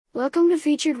Welcome to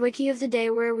Featured Wiki of the Day,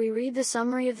 where we read the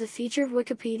summary of the featured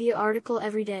Wikipedia article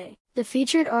every day. The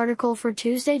featured article for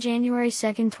Tuesday, January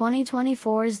 2nd,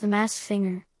 2024 is The Masked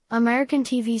Singer, American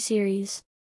TV series.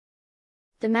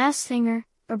 The Masked Singer,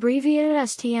 abbreviated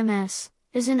as TMS,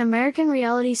 is an American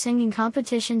reality singing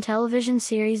competition television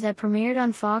series that premiered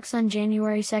on Fox on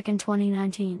January 2nd,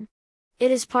 2019. It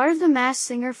is part of the Masked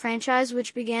Singer franchise,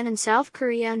 which began in South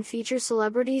Korea and features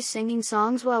celebrities singing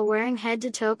songs while wearing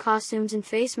head-to-toe costumes and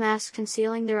face masks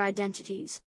concealing their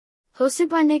identities. Hosted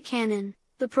by Nick Cannon,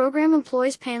 the program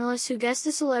employs panelists who guess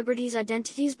the celebrities'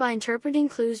 identities by interpreting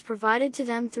clues provided to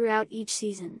them throughout each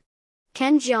season.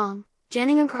 Ken Jeong,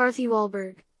 Jenny McCarthy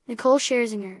Wahlberg, Nicole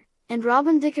Scherzinger, and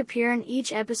Robin Thicke appear in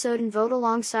each episode and vote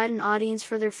alongside an audience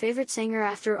for their favorite singer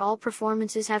after all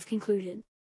performances have concluded.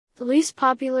 The least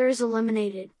popular is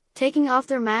eliminated, taking off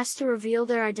their masks to reveal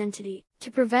their identity. To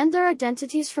prevent their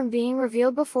identities from being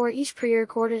revealed before each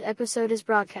pre-recorded episode is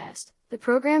broadcast, the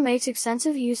program makes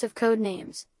extensive use of code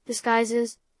names,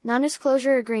 disguises,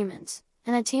 non-disclosure agreements,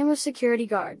 and a team of security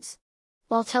guards.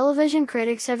 While television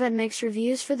critics have had mixed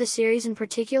reviews for the series and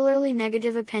particularly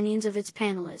negative opinions of its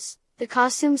panelists, the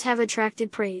costumes have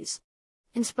attracted praise.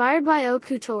 Inspired by haute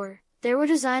couture, they were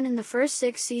designed in the first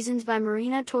 6 seasons by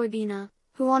Marina Toybina,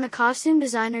 who won a Costume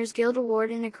Designers Guild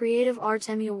Award and a Creative Arts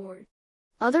Emmy Award.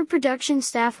 Other production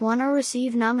staff won or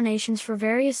received nominations for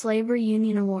various labor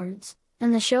union awards,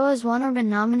 and the show has won or been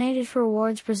nominated for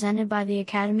awards presented by the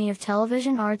Academy of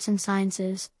Television Arts and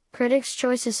Sciences, Critics'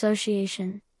 Choice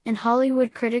Association, and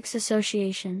Hollywood Critics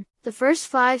Association. The first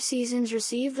 5 seasons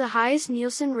received the highest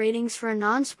Nielsen ratings for a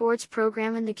non-sports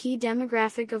program in the key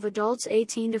demographic of adults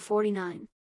 18 to 49.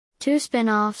 2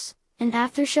 spin-offs, an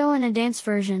after-show and a dance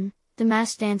version, The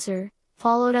Masked Dancer,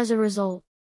 followed as a result.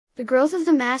 The growth of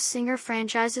the Masked Singer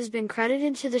franchise has been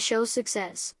credited to the show's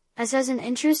success, as has an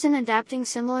interest in adapting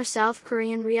similar South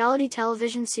Korean reality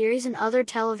television series and other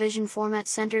television formats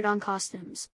centered on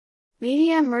costumes.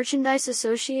 Media and merchandise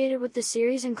associated with the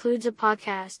series includes a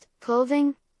podcast,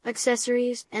 clothing,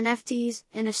 accessories, NFTs,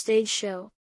 and a stage show.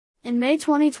 In May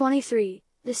 2023,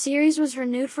 the series was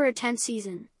renewed for a 10th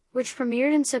season, which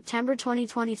premiered in September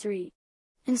 2023.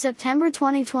 In September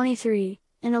 2023,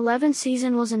 an 11th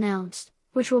season was announced,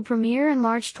 which will premiere in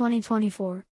March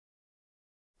 2024.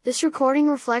 This recording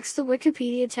reflects the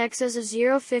Wikipedia text as of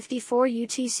 0:54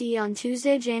 UTC on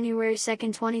Tuesday, January 2,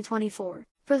 2024.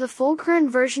 For the full current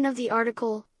version of the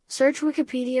article, search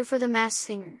Wikipedia for The Masked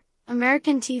Singer,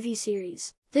 American TV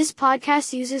series. This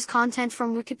podcast uses content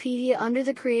from Wikipedia under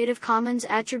the Creative Commons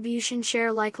Attribution Share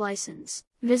Alike license.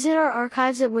 Visit our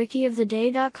archives at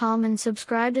wikioftheday.com and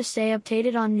subscribe to stay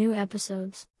updated on new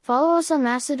episodes. Follow us on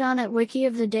Mastodon at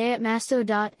wikioftheday at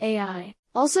masto.ai.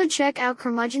 Also check out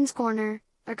Curmudgeon's Corner,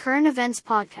 a current events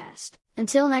podcast.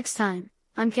 Until next time,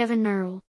 I'm Kevin Nurl.